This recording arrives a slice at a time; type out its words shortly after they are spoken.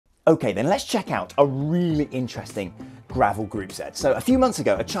Okay, then let's check out a really interesting gravel group set. So a few months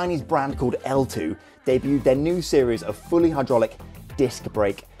ago, a Chinese brand called L-TWOO debuted their new series of fully hydraulic disc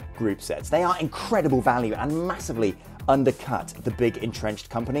brake group sets. They are incredible value and massively undercut the big entrenched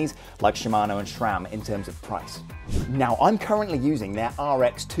companies like Shimano and SRAM in terms of price. Now, I'm currently using their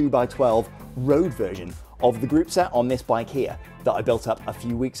RX 2x12 road version of the group set on this bike here that I built up a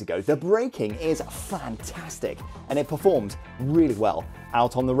few weeks ago. The braking is fantastic and it performs really well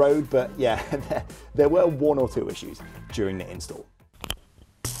out on the road, but yeah, there were one or two issues during the install.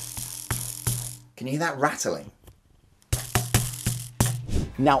 Can you hear that rattling?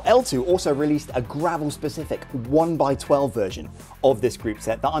 Now, L-TWOO also released a gravel-specific 1x12 version of this group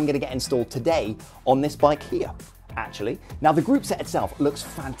set that I'm going to get installed today on this bike here, actually. Now, the group set itself looks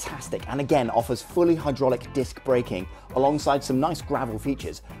fantastic and again offers fully hydraulic disc braking alongside some nice gravel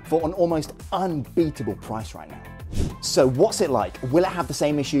features for an almost unbeatable price right now. So what's it like? Will it have the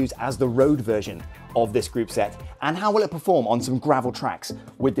same issues as the road version of this group set? And how will it perform on some gravel tracks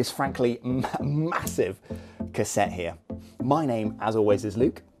with this frankly massive cassette here? My name, as always, is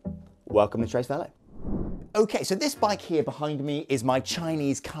Luke. Welcome to Trace Velo. Okay, so this bike here behind me is my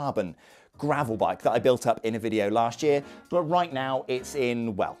Chinese carbon gravel bike that I built up in a video last year, but right now it's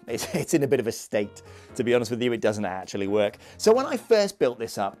in, well, it's in a bit of a state. To be honest with you, it doesn't actually work. So when I first built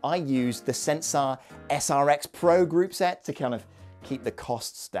this up, I used the Sensar SRX Pro group set to kind of keep the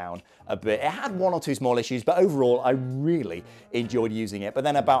costs down a bit. It had one or two small issues, but overall I really enjoyed using it. But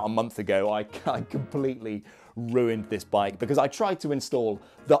then about a month ago, I completely ruined this bike because I tried to install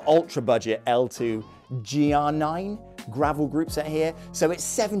the ultra budget L-TWOO GR9 gravel group set here. So it's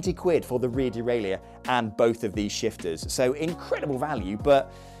 70 quid for the rear derailleur and both of these shifters. So incredible value,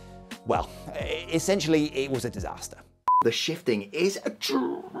 but well, essentially it was a disaster. The shifting is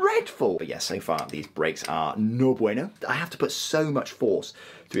dreadful. But yeah, so far these brakes are no bueno. I have to put so much force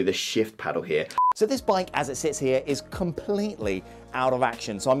through the shift paddle here. So this bike as it sits here is completely out of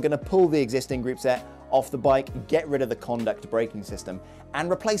action. So I'm gonna pull the existing group set off the bike, get rid of the conduct braking system and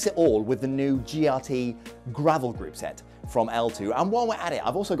replace it all with the new GRT gravel group set from L-TWOO. And while we're at it,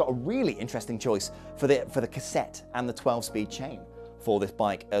 I've also got a really interesting choice for the cassette and the 12-speed chain for this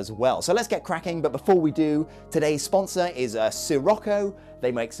bike as well. So let's get cracking, but before we do, today's sponsor is Siroko.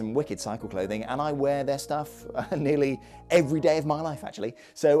 They make some wicked cycle clothing and I wear their stuff nearly every day of my life actually.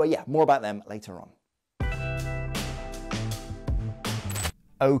 So yeah, more about them later on.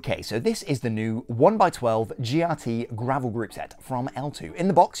 Okay, so this is the new 1x12 GRT gravel group set from L-TWOO. In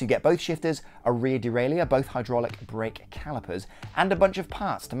the box, you get both shifters, a rear derailleur, both hydraulic brake calipers, and a bunch of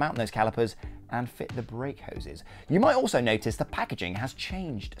parts to mount those calipers and fit the brake hoses. You might also notice the packaging has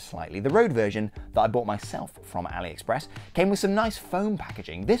changed slightly. The road version that I bought myself from AliExpress came with some nice foam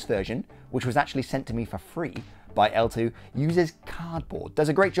packaging. This version, which was actually sent to me for free by L-TWOO, uses cardboard, does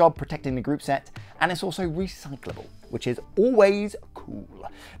a great job protecting the group set, and it's also recyclable, which is always cool.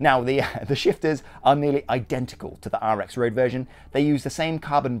 Now, the shifters are nearly identical to the RX road version. They use the same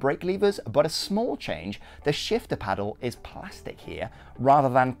carbon brake levers, but a small change. The shifter paddle is plastic here rather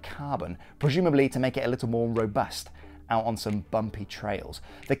than carbon, presumably to make it a little more robust out on some bumpy trails.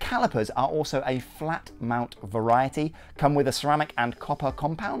 The calipers are also a flat mount variety, come with a ceramic and copper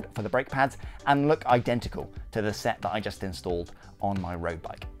compound for the brake pads, and look identical to the set that I just installed on my road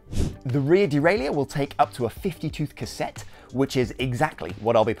bike. The rear derailleur will take up to a 50-tooth cassette, which is exactly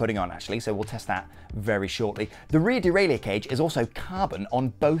what I'll be putting on actually, so we'll test that very shortly. The rear derailleur cage is also carbon on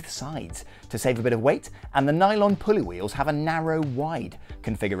both sides to save a bit of weight, and the nylon pulley wheels have a narrow wide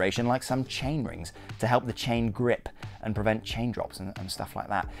configuration like some chain rings to help the chain grip and prevent chain drops and stuff like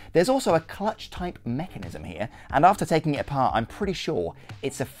that. There's also a clutch type mechanism here, and after taking it apart, I'm pretty sure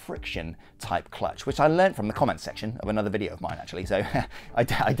it's a friction type clutch, which I learned from the comments section of another video of mine actually, so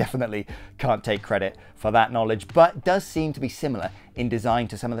I definitely can't take credit for that knowledge, but does seem to be similar in design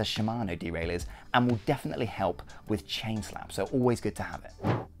to some of the Shimano derailleurs and will definitely help with chain slap, so always good to have it.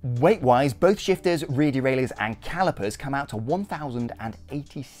 Weight-wise, both shifters, rear derailleurs and calipers come out to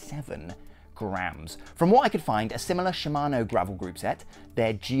 1,087 grams. From what I could find, a similar Shimano gravel group set,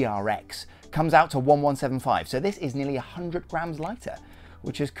 their GRX, comes out to 1,175, so this is nearly 100 grams lighter,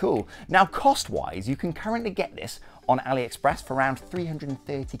 which is cool. Now, cost-wise, you can currently get this on AliExpress for around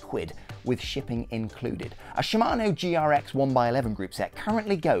 330 quid with shipping included. A Shimano GRX 1x11 group set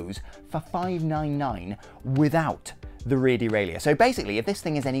currently goes for 599 without the rear derailleur. So basically, if this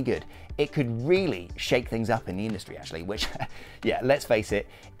thing is any good, it could really shake things up in the industry actually, which, yeah, let's face it,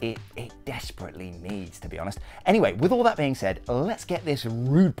 it desperately needs, to be honest. Anyway, with all that being said, let's get this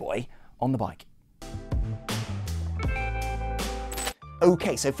rude boy on the bike.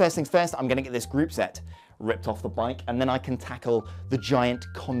 Okay, so first things first, I'm gonna get this group set ripped off the bike, and then I can tackle the giant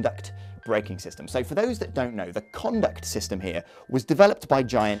Conduct braking system. So for those that don't know, the Conduct system here was developed by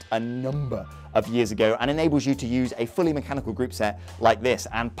Giant a number of years ago and enables you to use a fully mechanical group set like this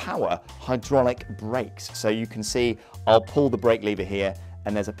and power hydraulic brakes. So you can see I'll pull the brake lever here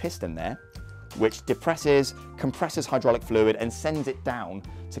and there's a piston there which depresses, compresses hydraulic fluid and sends it down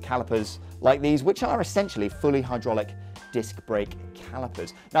to calipers like these, which are essentially fully hydraulic disc brake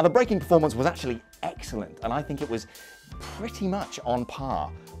calipers. Now the braking performance was actually excellent and I think it was pretty much on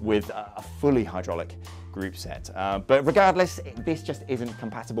par with a fully hydraulic group set. But regardless, this just isn't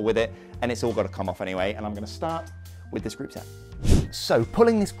compatible with it and it's all got to come off anyway, and I'm going to start with this group set. So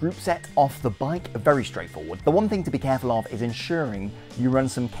pulling this group set off the bike, very straightforward. The one thing to be careful of is ensuring you run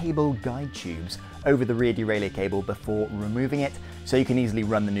some cable guide tubes over the rear derailleur cable before removing it, so you can easily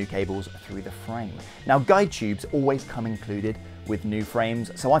run the new cables through the frame. Now guide tubes always come included with new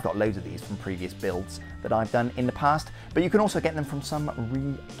frames, so I've got loads of these from previous builds that I've done in the past, but you can also get them from some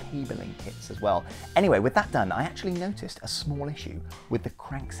re-cabling kits as well. Anyway, with that done, I actually noticed a small issue with the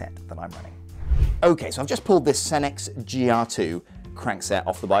crankset that I'm running. Okay, so I've just pulled this Cenex GR2 crankset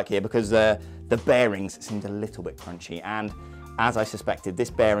off the bike here because the bearings seemed a little bit crunchy, and as I suspected, this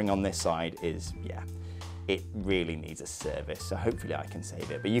bearing on this side is, yeah, it really needs a service, so hopefully I can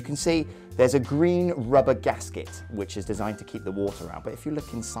save it. But you can see there's a green rubber gasket which is designed to keep the water out, but if you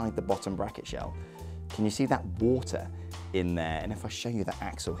look inside the bottom bracket shell, can you see that water in there? And if I show you the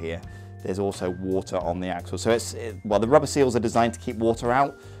axle here, there's also water on the axle. So well, the rubber seals are designed to keep water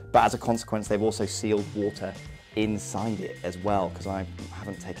out, but as a consequence, they've also sealed water inside it as well, because I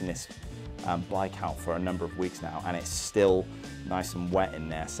haven't taken this bike out for a number of weeks now and it's still nice and wet in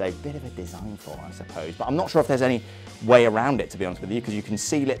there. So a bit of a design flaw, I suppose, but I'm not sure if there's any way around it, to be honest with you, because you can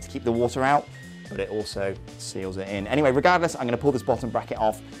seal it to keep the water out, but it also seals it in. Anyway, regardless, I'm going to pull this bottom bracket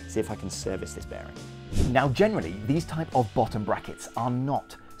off, see if I can service this bearing. Now generally, these type of bottom brackets are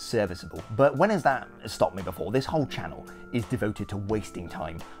not serviceable, but when has that stopped me before? This whole channel is devoted to wasting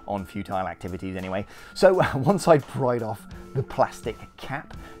time on futile activities anyway. So once I pried off the plastic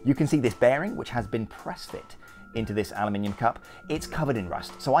cap, you can see this bearing, which has been press fit into this aluminium cup. It's covered in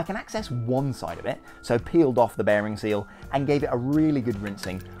rust, so I can access one side of it, so peeled off the bearing seal and gave it a really good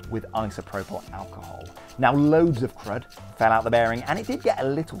rinsing with isopropyl alcohol. Now loads of crud fell out the bearing and it did get a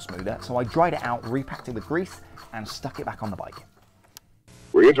little smoother, so I dried it out, repacked it with grease and stuck it back on the bike.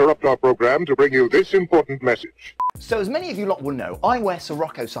 We interrupt our program to bring you this important message. So as many of you lot will know, I wear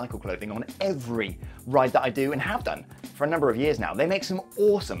Siroko cycle clothing on every ride that I do and have done for a number of years now. They make some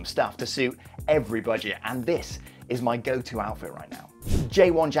awesome stuff to suit every budget, and this is my go-to outfit right now.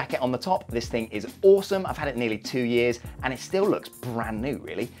 J1 jacket on the top. This thing is awesome. I've had it nearly 2 years and it still looks brand new,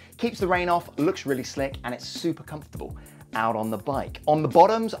 really. Keeps the rain off, looks really slick, and it's super comfortable out on the bike. On the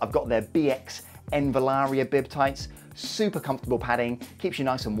bottoms, I've got their BX Envelaria bib tights. Super comfortable padding, keeps you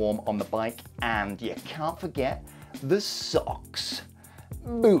nice and warm on the bike, and you can't forget the socks.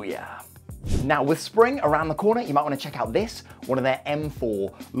 Booyah! Now with spring around the corner, you might want to check out this, one of their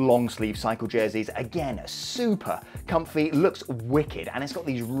M4 long sleeve cycle jerseys. Again, super comfy, looks wicked, and it's got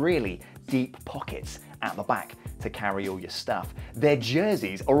these really deep pockets at the back to carry all your stuff. Their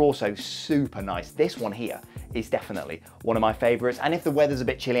jerseys are also super nice. This one here is definitely one of my favorites, and if the weather's a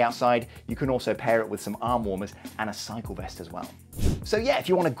bit chilly outside, you can also pair it with some arm warmers and a cycle vest as well. So yeah, if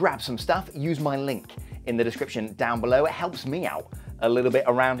you want to grab some stuff, use my link in the description down below. It helps me out a little bit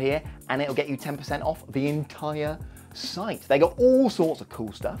around here and it'll get you 10% off the entire site. They got all sorts of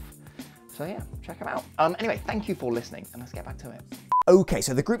cool stuff, so yeah, check them out. Anyway, thank you for listening and let's get back to it. Okay,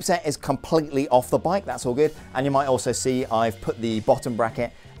 so the group set is completely off the bike, that's all good, and you might also see I've put the bottom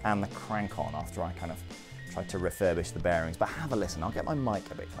bracket and the crank on after I kind of tried to refurbish the bearings. But have a listen, I'll get my mic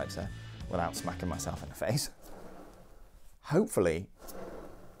a bit closer without smacking myself in the face. Hopefully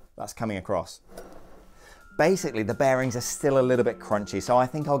that's coming across. Basically the bearings are still a little bit crunchy, so I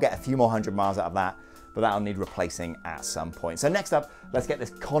think I'll get a few more 100 miles out of that, but that'll need replacing at some point. So next up, let's get this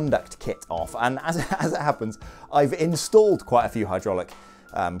Conduct kit off. And as it happens, I've installed quite a few hydraulic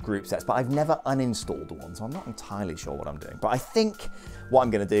group sets, but I've never uninstalled one, so I'm not entirely sure what I'm doing. But I think what I'm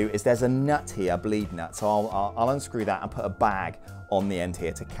going to do is there's a nut here, a bleed nut, so I'll unscrew that and put a bag on the end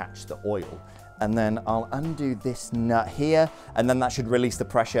here to catch the oil. And then I'll undo this nut here, and then that should release the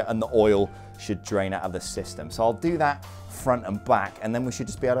pressure and the oil should drain out of the system. So I'll do that front and back, and then we should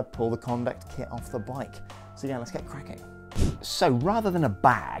just be able to pull the Conduct kit off the bike. So yeah, let's get cracking. So rather than a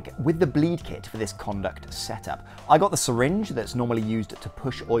bag, with the bleed kit for this Conduct setup, I got the syringe that's normally used to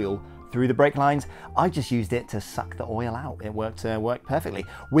push oil through the brake lines. I just used it to suck the oil out. It worked perfectly.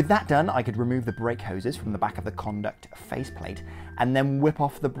 With that done, I could remove the brake hoses from the back of the conduct faceplate and then whip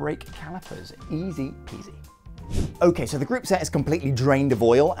off the brake calipers. Easy peasy. Okay, so the group set is completely drained of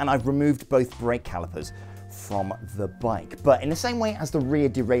oil and I've removed both brake calipers from the bike. But in the same way as the rear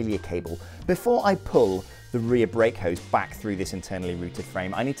derailleur cable, before I pull the rear brake hose back through this internally routed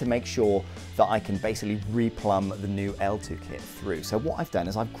frame, I need to make sure that I can basically replumb the new L-TWOO kit through. So what I've done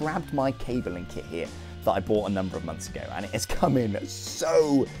is I've grabbed my cabling kit here that I bought a number of months ago, and it has come in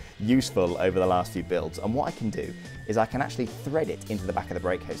so useful over the last few builds. And what I can do is I can actually thread it into the back of the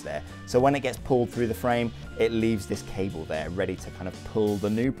brake hose there. So when it gets pulled through the frame, it leaves this cable there ready to kind of pull the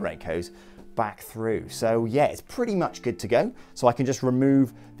new brake hose back through. So yeah, it's pretty much good to go. So I can just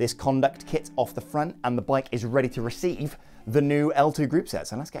remove this conduct kit off the front and the bike is ready to receive the new L-TWOO group set.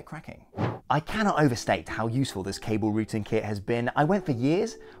 So let's get cracking. I cannot overstate how useful this cable routing kit has been. I went for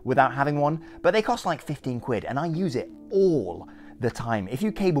years without having one, but they cost like 15 quid and I use it all the time. If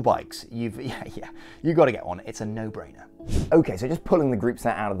you cable bikes, you got to get one. It's a no-brainer. Okay, so just pulling the group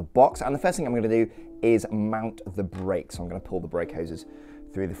set out of the box, and the first thing I'm going to do is mount the brakes. So I'm going to pull the brake hoses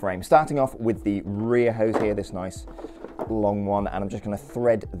through the frame, starting off with the rear hose here, this nice long one, and I'm just going to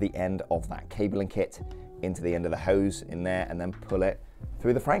thread the end of that cabling kit into the end of the hose in there and then pull it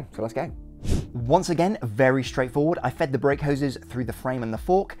through the frame. So let's go. Once again, very straightforward. I fed the brake hoses through the frame and the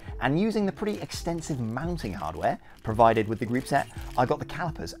fork, and using the pretty extensive mounting hardware provided with the group set, I got the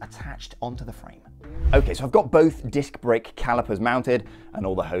calipers attached onto the frame. Okay, so I've got both disc brake calipers mounted and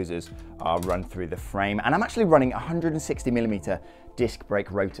all the hoses are run through the frame, and I'm actually running 160mm disc brake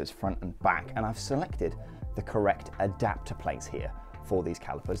rotors front and back, and I've selected the correct adapter plates here for these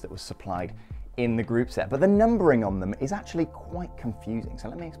calipers that was supplied in the group set, but the numbering on them is actually quite confusing, so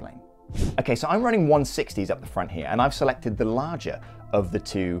let me explain. Okay, so I'm running 160s up the front here, and I've selected the larger of the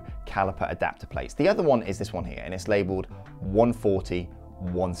two caliper adapter plates. The other one is this one here, and it's labeled 140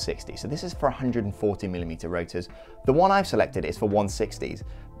 160. So this is for 140mm rotors. The one I've selected is for 160s,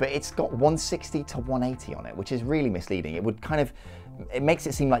 but it's got 160 to 180 on it, which is really misleading. It would kind of, it makes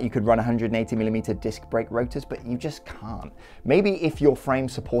it seem like you could run 180mm disc brake rotors, but you just can't. Maybe if your frame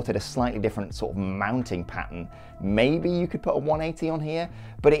supported a slightly different sort of mounting pattern, maybe you could put a 180 on here,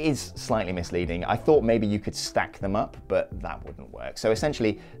 but it is slightly misleading. I thought maybe you could stack them up, but that wouldn't work. So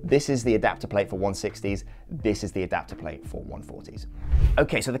essentially, this is the adapter plate for 160s, this is the adapter plate for 140s.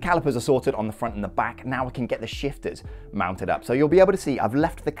 Okay, so the calipers are sorted on the front and the back. Now I can get the shifters mounted up. So you'll be able to see I've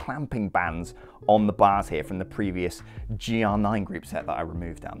left the clamping bands on the bars here from the previous GR9 group set that I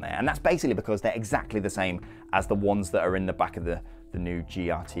removed down there. And that's basically because they're exactly the same as the ones that are in the back of the new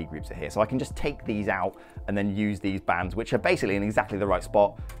GRT group set here. So I can just take these out and then use these bands, which are basically in exactly the right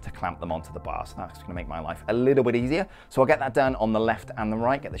spot, to clamp them onto the bar. So that's gonna make my life a little bit easier. So I'll get that done on the left and the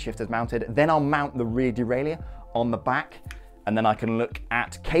right, get the shifters mounted. Then I'll mount the rear derailleur on the back, and then I can look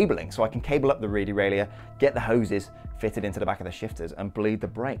at cabling. So I can cable up the rear derailleur, get the hoses fitted into the back of the shifters and bleed the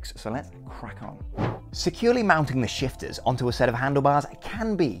brakes. So let's crack on. Securely mounting the shifters onto a set of handlebars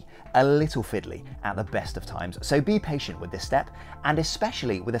can be a little fiddly at the best of times, so be patient with this step, and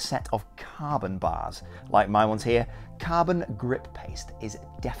especially with a set of carbon bars like my ones here. Carbon grip paste is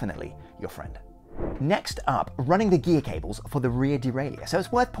definitely your friend. Next up, running the gear cables for the rear derailleur. So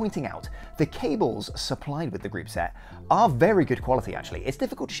it's worth pointing out, the cables supplied with the group set are very good quality actually. It's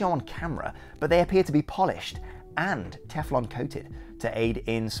difficult to show on camera, but they appear to be polished and Teflon coated to aid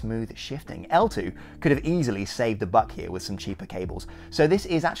in smooth shifting. L-TWOO could have easily saved a buck here with some cheaper cables. So this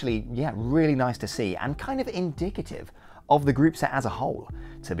is actually, yeah, really nice to see and kind of indicative of the group set as a whole,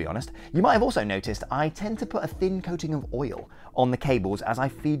 to be honest. You might have also noticed I tend to put a thin coating of oil on the cables as I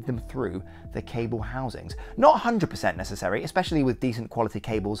feed them through the cable housings. Not 100% necessary, especially with decent quality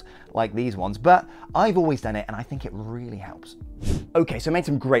cables like these ones, but I've always done it and I think it really helps. Okay, so I made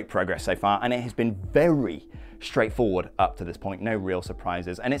some great progress so far, and it has been very straightforward up to this point, no real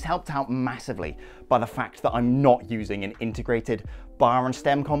surprises, and it's helped out massively by the fact that I'm not using an integrated bar and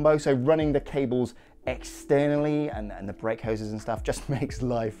stem combo, so running the cables externally and the brake hoses and stuff just makes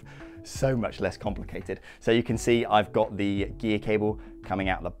life so much less complicated. So you can see I've got the gear cable coming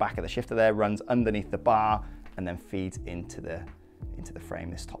out the back of the shifter there, runs underneath the bar and then feeds into the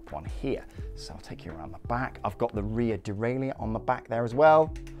frame, this top one here. So I'll take you around the back. I've got the rear derailleur on the back there as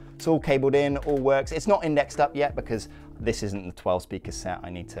well. It's all cabled in, all works. It's not indexed up yet because This isn't the 12-speed cassette.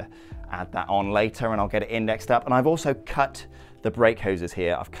 I need to add that on later and I'll get it indexed up. And I've also cut the brake hoses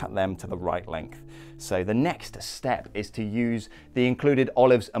here. I've cut them to the right length. So the next step is to use the included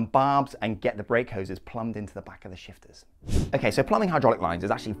olives and barbs and get the brake hoses plumbed into the back of the shifters. Okay, so plumbing hydraulic lines is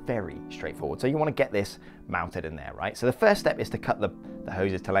actually very straightforward. So you want to get this mounted in there, right? So the first step is to cut the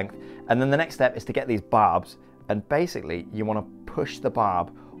hoses to length. And then the next step is to get these barbs. And basically you want to push the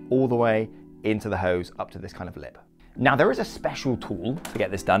barb all the way into the hose up to this kind of lip. Now there is a special tool to get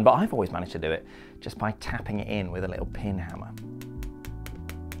this done, but I've always managed to do it just by tapping it in with a little pin hammer.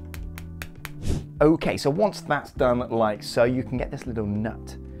 Okay, so once that's done like so, you can get this little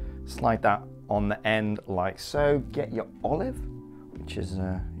nut. Slide that on the end like so. Get your olive, which is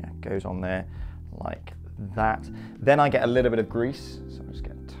goes on there like that. Then I get a little bit of grease, so I just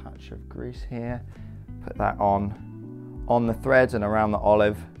get a touch of grease here. Put that on the threads and around the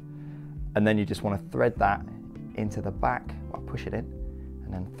olive, and then you just want to thread that into the back. Well, push it in,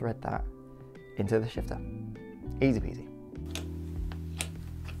 and then thread that into the shifter. Easy peasy.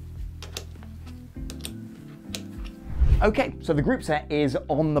 Okay, so the group set is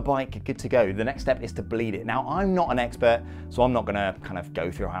on the bike, good to go. The next step is to bleed it. Now, I'm not an expert, so I'm not gonna kind of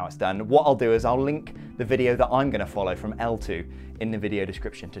go through how it's done. What I'll do is I'll link the video that I'm gonna follow from L-TWOO in the video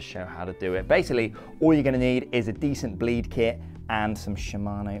description to show how to do it. Basically, all you're gonna need is a decent bleed kit and some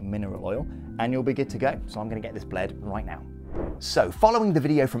Shimano mineral oil, and you'll be good to go. So I'm gonna get this bled right now. So following the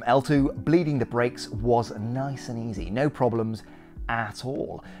video from L-TWOO, bleeding the brakes was nice and easy, no problems at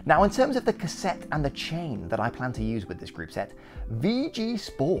all. Now, in terms of the cassette and the chain that I plan to use with this group set, VG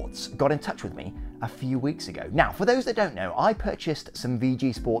Sports got in touch with me a few weeks ago. Now, for those that don't know, I purchased some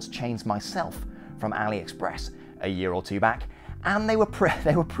VG Sports chains myself from AliExpress a year or two back, and they were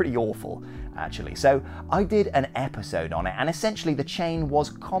pretty awful, actually. So I did an episode on it, and essentially the chain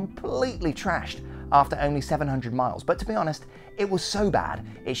was completely trashed after only 700 miles. But to be honest, it was so bad,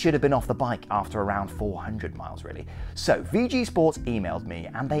 it should have been off the bike after around 400 miles, really. So VG Sports emailed me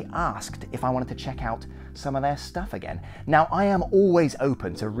and they asked if I wanted to check out some of their stuff again. Now, I am always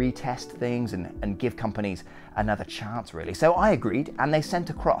open to retest things and give companies another chance, really. So I agreed, and they sent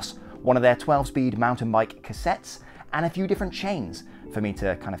across one of their 12-speed mountain bike cassettes and a few different chains for me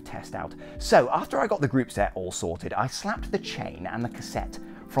to kind of test out. So after I got the group set all sorted, I slapped the chain and the cassette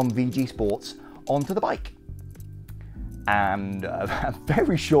from VG Sports onto the bike. And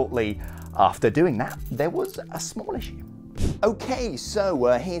very shortly after doing that, there was a small issue. Okay, so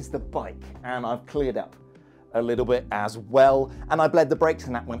here's the bike, and I've cleared up a little bit as well, and I bled the brakes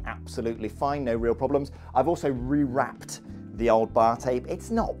and that went absolutely fine, no real problems. I've also rewrapped the old bar tape. It's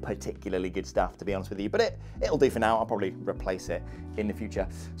not particularly good stuff, to be honest with you, but it'll do for now. I'll probably replace it in the future.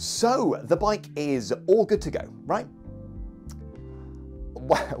 So the bike is all good to go, right?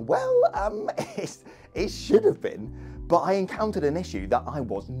 Well, it should have been, but I encountered an issue that I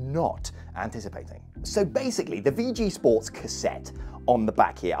was not anticipating. So basically, the VG Sports cassette on the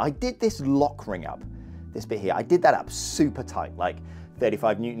back here, I did this lock ring up, this bit here, I did that up super tight, like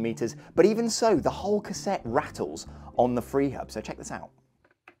 35 Newton meters, but even so, the whole cassette rattles on the free hub. So check this out.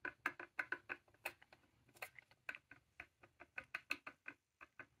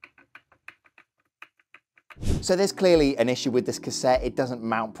 So there's clearly an issue with this cassette. It doesn't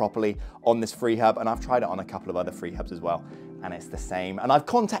mount properly on this free hub, and I've tried it on a couple of other free hubs as well, and it's the same. And I've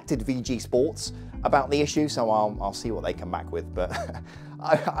contacted VG Sports about the issue, so I'll see what they come back with. But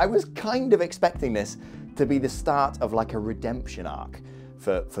I was kind of expecting this to be the start of like a redemption arc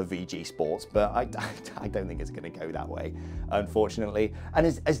for VG Sports, but I don't think it's going to go that way, unfortunately. And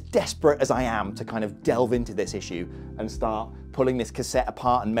as desperate as I am to kind of delve into this issue and start pulling this cassette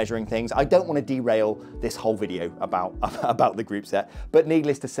apart and measuring things, I don't want to derail this whole video about the group set. But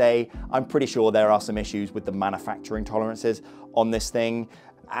needless to say, I'm pretty sure there are some issues with the manufacturing tolerances on this thing.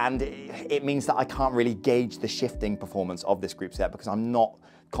 And it means that I can't really gauge the shifting performance of this group set because I'm not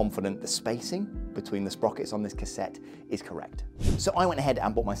confident the spacing between the sprockets on this cassette is correct. So I went ahead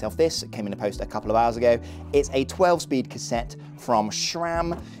and bought myself this. It came in the post a couple of hours ago. It's a 12-speed cassette from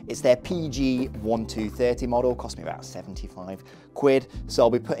SRAM. It's their PG1230 model, cost me about 75 quid. So I'll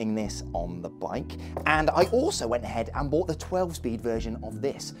be putting this on the bike. And I also went ahead and bought the 12-speed version of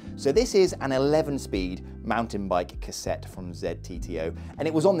this. So this is an 11-speed mountain bike cassette from ZTTO. And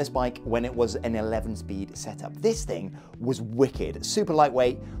it was on this bike when it was an 11-speed setup. This thing was wicked, super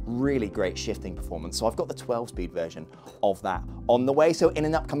lightweight, really great shifting performance. So I've got the 12-speed version of that on the way. So in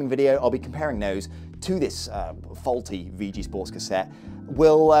an upcoming video, I'll be comparing those to this faulty VG Sports cassette.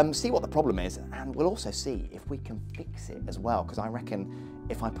 We'll see what the problem is, and we'll also see if we can fix it as well, because I reckon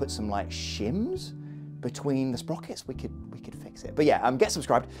if I put some like shims between the sprockets, we could fix it. But yeah, get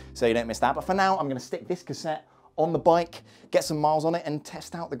subscribed so you don't miss that. But for now, I'm gonna stick this cassette on the bike, get some miles on it and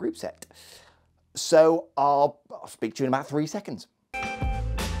test out the group set. So I'll speak to you in about 3 seconds.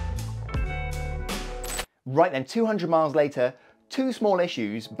 Right then, 200 miles later, 2 small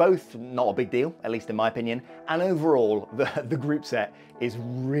issues, both not a big deal, at least in my opinion, and overall the group set is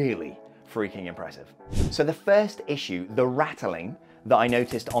really freaking impressive. So the first issue, the rattling that I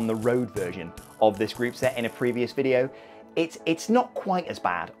noticed on the road version of this group set in a previous video, it's not quite as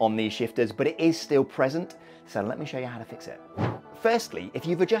bad on these shifters, but it is still present. So let me show you how to fix it. Firstly, if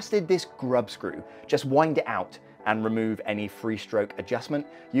you've adjusted this grub screw, just wind it out and remove any free stroke adjustment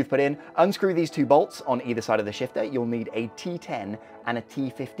you've put in. Unscrew these 2 bolts on either side of the shifter. You'll need a T10 and a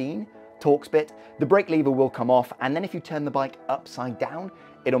T15 Torx bit. The brake lever will come off, and then if you turn the bike upside down,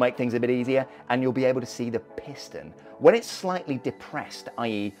 it'll make things a bit easier and you'll be able to see the piston. When it's slightly depressed,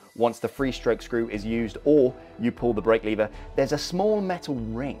 i.e. once the free stroke screw is used or you pull the brake lever, there's a small metal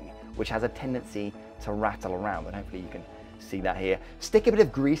ring which has a tendency to rattle around, and hopefully you can see that here. Stick a bit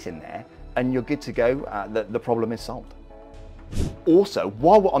of grease in there and you're good to go. The problem is solved. Also,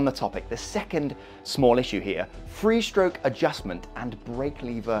 while we're on the topic, the second small issue here, free stroke adjustment and brake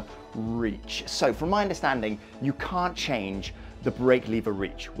lever reach. So from my understanding, you can't change the brake lever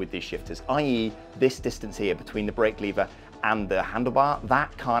reach with these shifters, i.e. this distance here between the brake lever and the handlebar,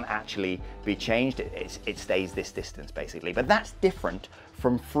 that can't actually be changed. It stays this distance basically, but that's different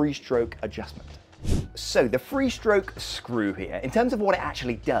from free stroke adjustment. So the free stroke screw here, in terms of what it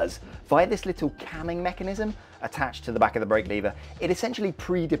actually does, via this little camming mechanism attached to the back of the brake lever, it essentially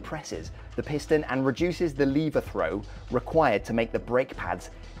pre-depresses the piston and reduces the lever throw required to make the brake pads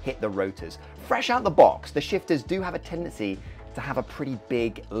hit the rotors. Fresh out the box, the shifters do have a tendency to have a pretty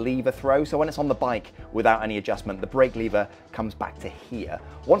big lever throw, so when it's on the bike without any adjustment, the brake lever comes back to here.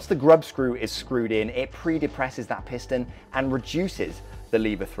 Once the grub screw is screwed in, it pre-depresses that piston and reduces the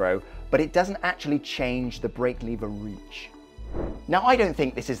lever throw, but it doesn't actually change the brake lever reach. Now, I don't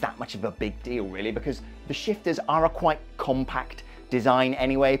think this is that much of a big deal really, because the shifters are a quite compact design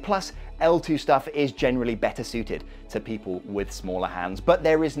anyway, plus L2 stuff is generally better suited to people with smaller hands, but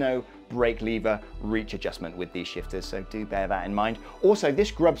there is no brake lever reach adjustment with these shifters, so do bear that in mind. Also, this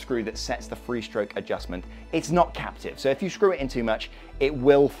grub screw that sets the free stroke adjustment, it's not captive, so if you screw it in too much, it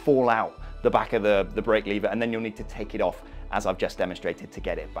will fall out the back of the brake lever and then you'll need to take it off, as I've just demonstrated, to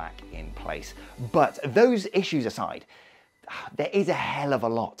get it back in place. But those issues aside, there is a hell of a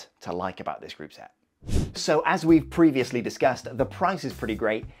lot to like about this group set. So as we've previously discussed, the price is pretty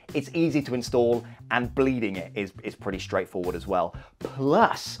great, it's easy to install, and bleeding it is pretty straightforward as well.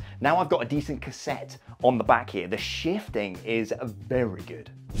 Plus, now I've got a decent cassette on the back here, the shifting is very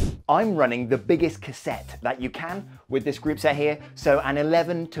good. I'm running the biggest cassette that you can with this group set here, so an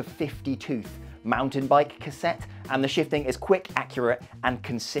 11 to 50 tooth mountain bike cassette, and the shifting is quick, accurate, and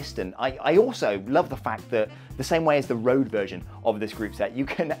consistent. I also love the fact that the same way as the road version of this group set, you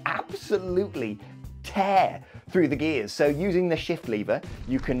can absolutely tear through the gears. So using the shift lever,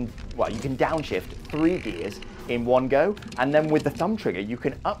 you can downshift 3 gears in one go, and then with the thumb trigger, you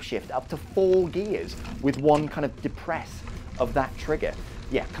can upshift up to 4 gears with one kind of depress of that trigger.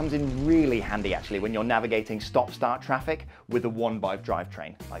 Yeah, comes in really handy actually when you're navigating stop-start traffic with a 1/5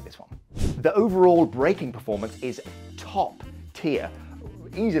 drivetrain like this one. The overall braking performance is top tier,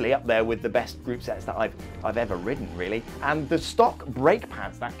 easily up there with the best group sets that I've ever ridden really. And the stock brake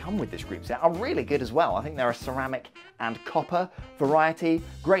pads that come with this group set are really good as well. I think they're a ceramic and copper variety,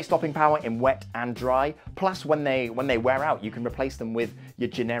 great stopping power in wet and dry. Plus when they wear out, you can replace them with your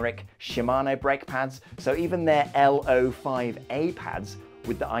generic Shimano brake pads. So even their L-TWOO pads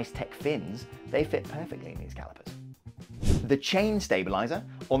with the Ice Tech fins, they fit perfectly in these calipers. The chain stabilizer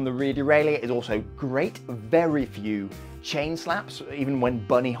on the rear derailleur is also great. Very few chain slaps, even when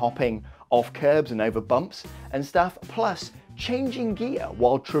bunny hopping off curbs and over bumps and stuff. Plus, changing gear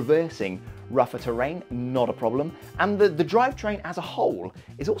while traversing rougher terrain, not a problem. And the drivetrain as a whole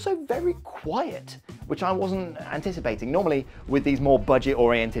is also very quiet, which I wasn't anticipating. Normally, with these more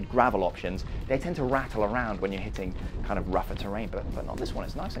budget-oriented gravel options, they tend to rattle around when you're hitting kind of rougher terrain, but not this one.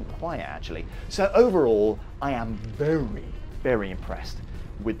 It's nice and quiet, actually. So overall, I am very, very impressed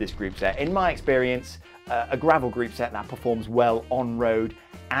with this group set. In my experience, a gravel group set that performs well on road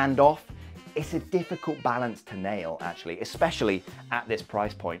and off, it's a difficult balance to nail, actually, especially at this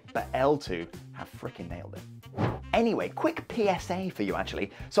price point, but L2 have freaking nailed it. Anyway, quick PSA for you,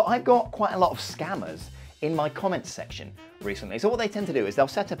 actually. So I've got quite a lot of scammers in my comments section recently. So what they tend to do is they'll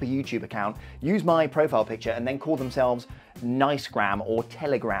set up a YouTube account, use my profile picture, and then call themselves Nicegram or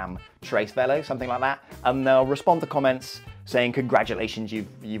Telegram Trace Velo, something like that, and they'll respond to comments saying, congratulations,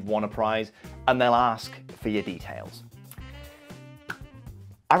 you've won a prize, and they'll ask for your details.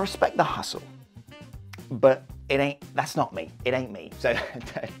 I respect the hustle, but that's not me. It ain't me. So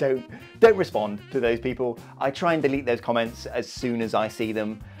don't respond to those people. I try and delete those comments as soon as I see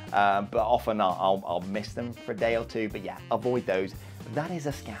them, but often I'll miss them for a day or two. But yeah, avoid those. That is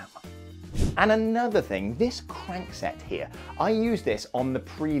a scam. And another thing, this crankset here, I used this on the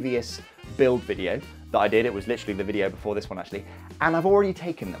previous build video that I did. It was literally the video before this one actually, and I've already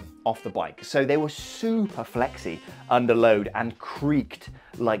taken them off the bike. So they were super flexy under load and creaked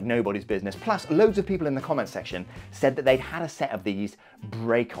like nobody's business. Plus, loads of people in the comment section said that they'd had a set of these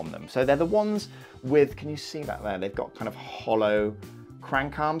break on them. So they're the ones with, can you see that there? They've got kind of hollow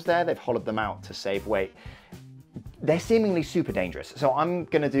crank arms there. They've hollowed them out to save weight. They're seemingly super dangerous. So I'm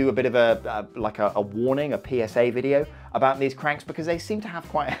gonna do a bit of a warning, a PSA video about these cranks because they seem to have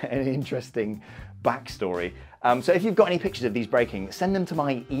quite an interesting backstory. So if you've got any pictures of these breaking, send them to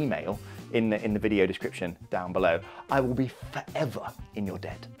my email in the video description down below. I will be forever in your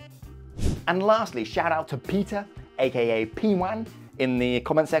debt. And lastly, shout out to Peter, AKA P1, in the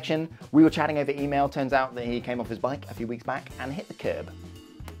comment section. We were chatting over email. Turns out that he came off his bike a few weeks back and hit the curb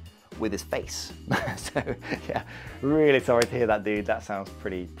with his face. So yeah, really sorry to hear that, dude. That sounds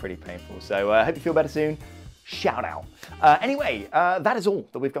pretty painful. So I hope you feel better soon. Shout out. Anyway, that is all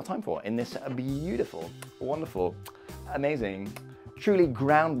that we've got time for in this beautiful, wonderful, amazing, truly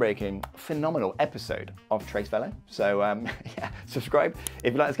groundbreaking, phenomenal episode of Trace Velo. So yeah, subscribe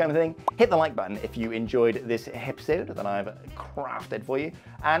if you like this kind of thing. Hit the like button if you enjoyed this episode that I've crafted for you.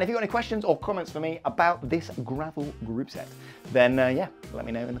 And if you've got any questions or comments for me about this gravel group set, then yeah, let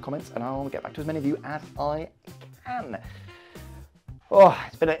me know in the comments and I'll get back to as many of you as I can. Oh,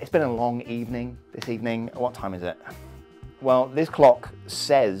 it's been a long evening this evening. What time is it? Well, this clock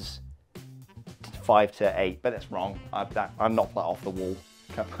says 5 to 8, but that's wrong. I knocked that off the wall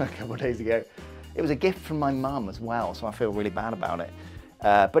a couple of days ago. It was a gift from my mum as well, so I feel really bad about it.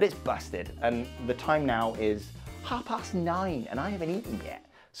 But it's busted, and the time now is 9:30, and I haven't eaten yet.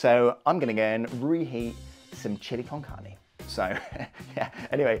 So I'm gonna go and reheat some chili con carne. So yeah,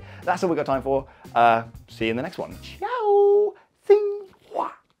 anyway, that's all we've got time for. See you in the next one. Ciao!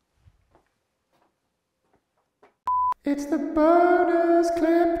 It's the bonus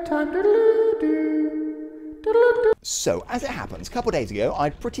clip time. So, as it happens, a couple of days ago,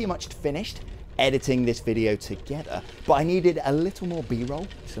 I'd pretty much finished editing this video together, but I needed a little more B-roll,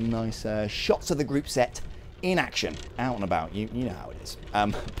 some nice shots of the group set in action, out and about. You know how it is.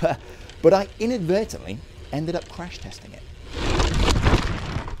 But I inadvertently ended up crash testing it.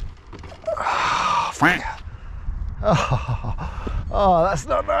 Oh, that's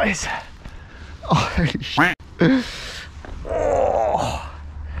not nice. Oh, holy shit. Oh,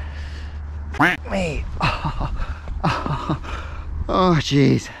 me. Oh,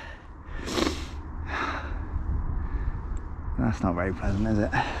 jeez. That's not very pleasant, is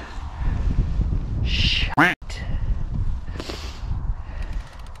it? Shit.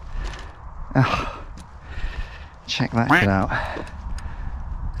 Oh, check that shit out.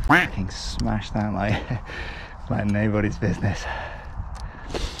 Fucking smashed that like nobody's business.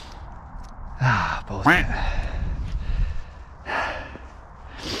 Ah, bullshit.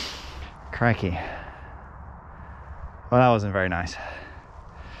 Crikey. Well, that wasn't very nice.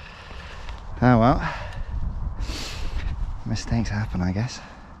 Oh well. Mistakes happen, I guess.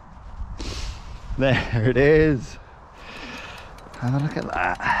 There it is. Have a look at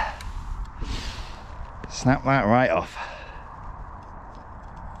that. Snap that right off.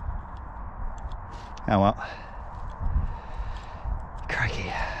 Oh well.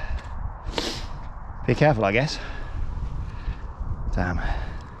 Crikey. Be careful, I guess. Damn.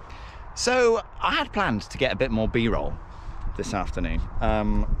 So, I had planned to get a bit more B-roll this afternoon,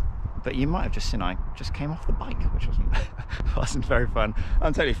 but you might have just seen I just came off the bike, which wasn't very fun.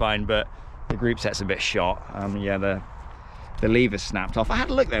 I'm totally fine, but the group set's a bit shot. Yeah, the lever's snapped off. I had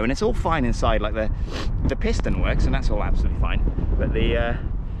a look though, and it's all fine inside. Like the piston works, and that's all absolutely fine. But the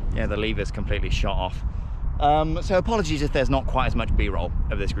lever's completely shot off. So apologies if there's not quite as much B-roll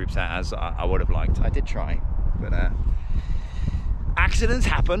of this group set as I would have liked. I did try, but accidents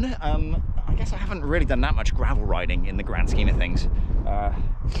happen. I guess I haven't really done that much gravel riding in the grand scheme of things.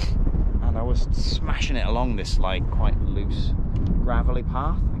 And I was smashing it along this like quite loose gravelly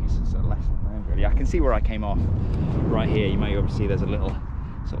path. I guess it's a lesson learned really. I can see where I came off right here. You might be able to see there's a little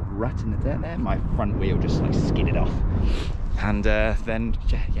sort of rut in the dirt there. My front wheel just like skidded off. And then,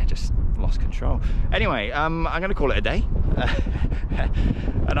 yeah, just lost control. Anyway, I'm gonna call it a day.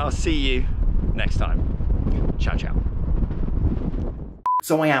 And I'll see you next time. Ciao, ciao.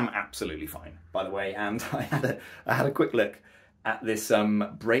 So I am absolutely fine, by the way, and I had a quick look at this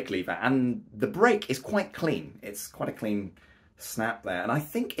brake lever, and the brake is quite clean. It's quite a clean snap there, and I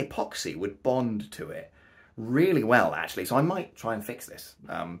think epoxy would bond to it really well, actually. So I might try and fix this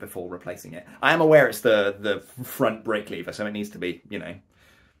before replacing it. I am aware it's the front brake lever, so it needs to be, you know,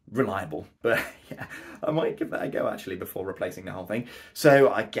 reliable. But yeah, I might give that a go, actually, before replacing the whole thing. So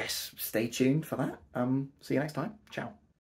I guess stay tuned for that. See you next time. Ciao.